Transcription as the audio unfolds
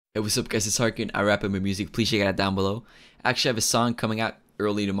Hey, what's up guys, it's Harkin. I rap in my music. Please check it out down below. I actually have a song coming out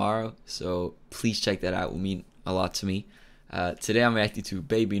early tomorrow, so please check that out. It will mean a lot to me. Today I'm reacting to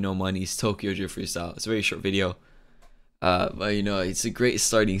bbno Money's Tokyo Drift Freestyle. It's a very short video. But you know, it's a great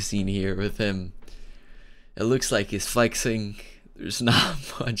starting scene here with him. It looks like he's flexing. There's not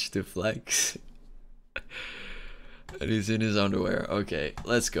much to flex. And he's in his underwear. Okay,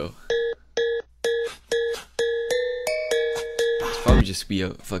 let's go. Probably just be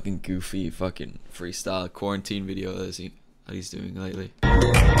a fucking goofy fucking freestyle quarantine video that he's doing lately. There's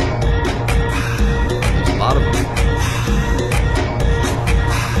a lot of them.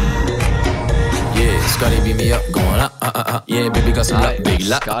 Yeah, Scotty beat me up, going up, yeah, baby got some luck, big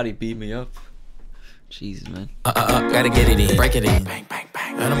luck. Scotty beat me up. Jeez, man. Gotta get it in, break it in, bang, bang,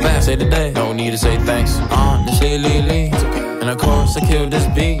 bang. And I'm back, say today, no need to say thanks. Honestly, and of course I killed this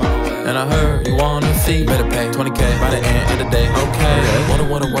beat. And I heard you want a fee, better pay 20K by the end of the day. Okay.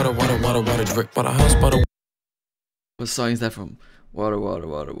 Water, drip, water, house, water. What song is that from? Water,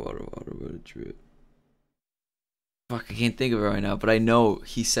 drip. Fuck, I can't think of it right now, but I know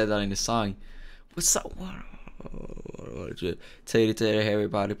he said that in the song. What's that? Water, drip. Tater,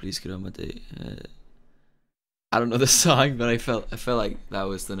 everybody, please get on my date. I don't know the song, but I felt like that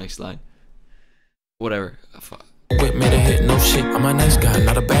was the next line. Whatever. Fuck. Whip made a hit, no shit. I'm a nice guy,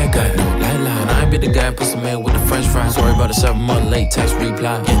 not a bad guy. No lie. And I be the guy, put some mail with the french fries. Sorry about the 7-month late text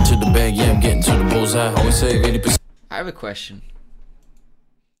reply. Getting to the bag, yeah, I'm getting to the bullseye. Always save 80%. I have a question.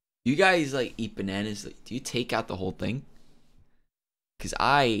 You guys like eat bananas? Like, do you take out the whole thing? Because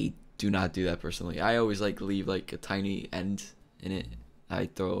I do not do that personally. I always like leave like a tiny end in it. I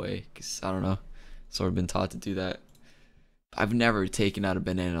throw away because I don't know. Sort of been taught to do that. I've never taken out a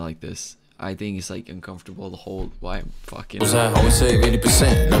banana like this. I think it's like uncomfortable to hold. Why I'm fucking. I always save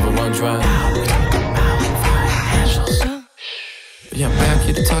 80%, never run dry. Yeah, I'm back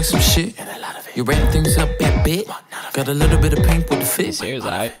here to talk some shit. You ran things up that bit. Got a little bit of pink with the fit. Here's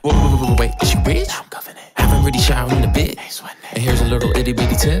alright. Wait, is she rich? Haven't really showered in a bit. And here's a little itty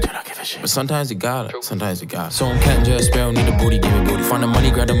bitty tip. But sometimes you got it, sometimes you got it. So I'm catching just sparrow, need a booty, give me booty. Find the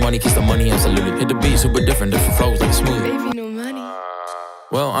money, grab the money, kiss the money, absolutely. Hit the beat, super different flows like a smoothie. Baby, no money.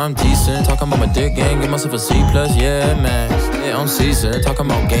 Well, I'm decent, talking about my dick gang, give myself a C+, yeah, man. Yeah, I'm seasoned, talking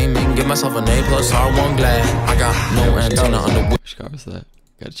about gaming, give myself an A+, R1 glad. I got no antenna on the Which car was that?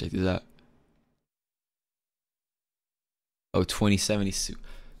 Gotta check this out. Oh, 2070.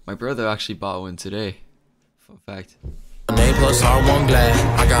 My brother actually bought one today. Fun fact. An A+, R1 glad.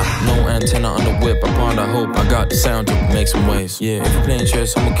 I got no antenna on the whip. Upon the hope, I got the sound to make some waves. Yeah, if you're playing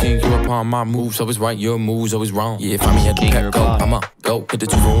chess, I'm a king. You're upon my moves, always right. Your moves, always wrong. Yeah, find me at the Petco, I'ma go. Hit the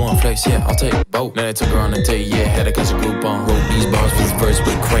 2-for-1 flex, yeah, I'll take both. Then I took her on a date, yeah, had to catch a group on. Wrote these bars for this verse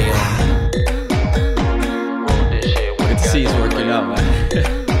with crayon. Good to see he's working out,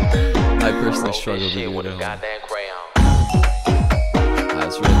 man. I personally struggle with it.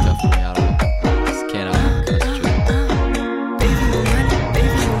 That's really tough for me. I don't know. Just cannot concentrate. Baby, no money.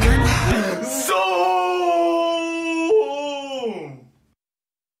 Baby, no money.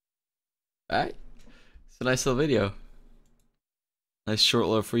 Alright. It's a nice little video. Nice short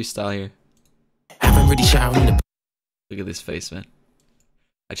little freestyle here. Haven't really showered in the. Look at this face, man.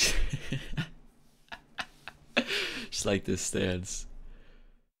 I just, just like this stance.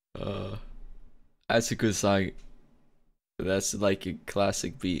 That's a good song. That's like a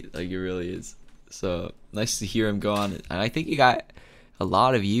classic beat, like it really is. So nice to hear him go on, and I think he got a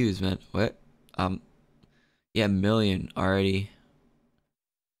lot of views, man. What? Yeah, 1 million already.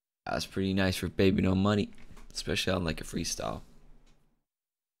 That's pretty nice for bbno Money, especially on like a freestyle.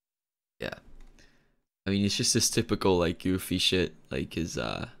 Yeah, I mean it's just this typical like goofy shit, like his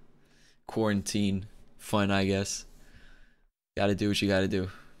quarantine fun, I guess. Gotta do what you gotta do.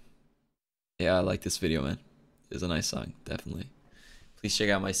 Yeah, I like this video, man. It's a nice song, definitely. Please check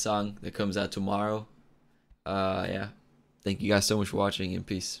out my song that comes out tomorrow. Yeah. Thank you guys so much for watching, and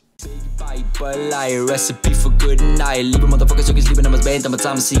peace. Recipe for good night. Leave a motherfucker so he's sleeping in his bed. I'm a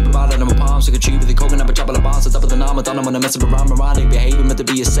time to see about it on my palms. So I can treat with the coconut, but chop all the bombs on top of the norm. I don't wanna mess around, moronic behavior. Meant to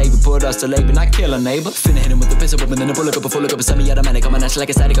be a savior, put us to labor, not kill a neighbor. Finna hit him with the pistol whip, and then a bullet cup, a full cup of semi-automatic. I'm a national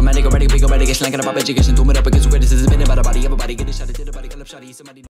like a static, I'm manic, already, big already, get slanking about education. 2 minutes up against witnesses, it's been about a body, everybody get a shot, it did a body, got up shot, somebody.